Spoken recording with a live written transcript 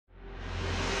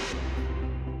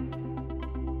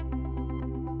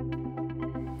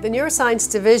The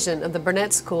Neuroscience division of the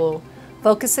Burnett School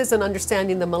focuses on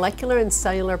understanding the molecular and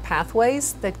cellular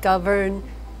pathways that govern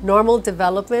normal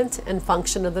development and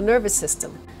function of the nervous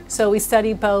system. So we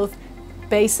study both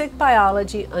basic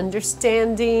biology,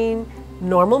 understanding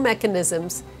normal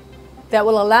mechanisms that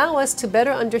will allow us to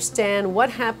better understand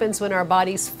what happens when our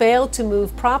bodies fail to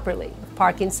move properly.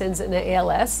 Parkinson's and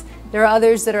ALS. There are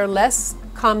others that are less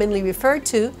commonly referred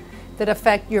to that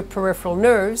affect your peripheral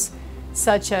nerves,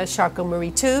 such as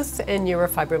Charcot-Marie-Tooth and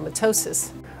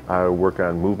neurofibromatosis. I work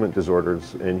on movement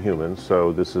disorders in humans,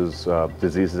 so this is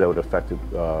diseases that would affect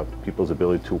people's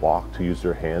ability to walk, to use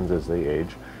their hands as they age.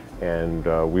 And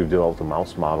we've developed a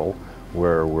mouse model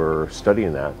where we're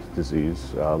studying that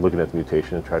disease, looking at the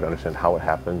mutation and trying to understand how it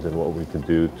happens and what we can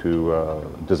do to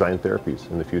design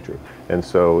therapies in the future. And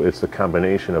so it's the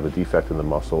combination of a defect in the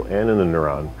muscle and in the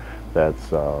neuron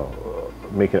that's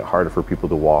making it harder for people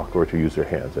to walk or to use their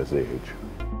hands as they age.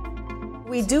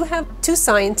 We do have two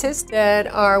scientists that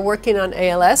are working on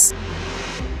ALS.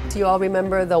 Do you all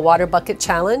remember the water bucket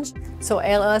challenge? So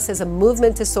ALS is a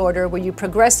movement disorder where you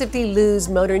progressively lose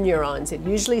motor neurons. It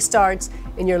usually starts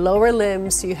in your lower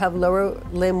limbs, so you have lower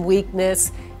limb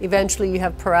weakness. Eventually you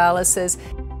have paralysis.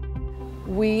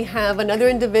 We have another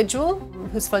individual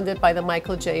who's funded by the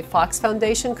Michael J. Fox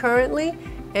Foundation currently,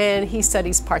 and he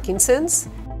studies Parkinson's.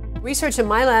 Research in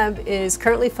my lab is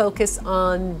currently focused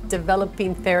on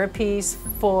developing therapies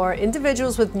for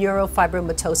individuals with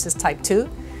neurofibromatosis type 2.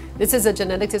 This is a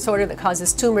genetic disorder that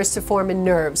causes tumors to form in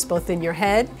nerves, both in your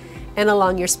head and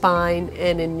along your spine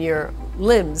and in your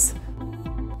limbs.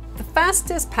 The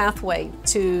fastest pathway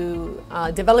to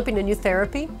developing a new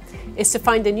therapy is to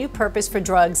find a new purpose for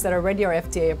drugs that already are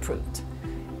FDA approved.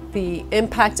 The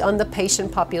impact on the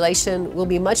patient population will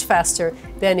be much faster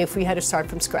than if we had to start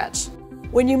from scratch.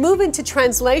 When you move into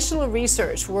translational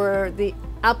research, where the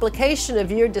application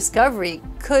of your discovery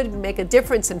could make a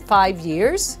difference in 5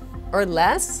 years or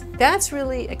less, that's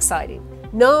really exciting.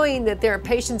 Knowing that there are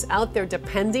patients out there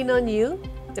depending on you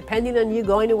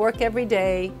going to work every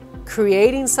day,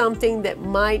 creating something that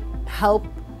might help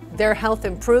their health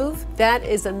improve, that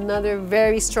is another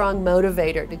very strong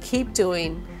motivator to keep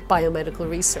doing biomedical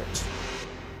research.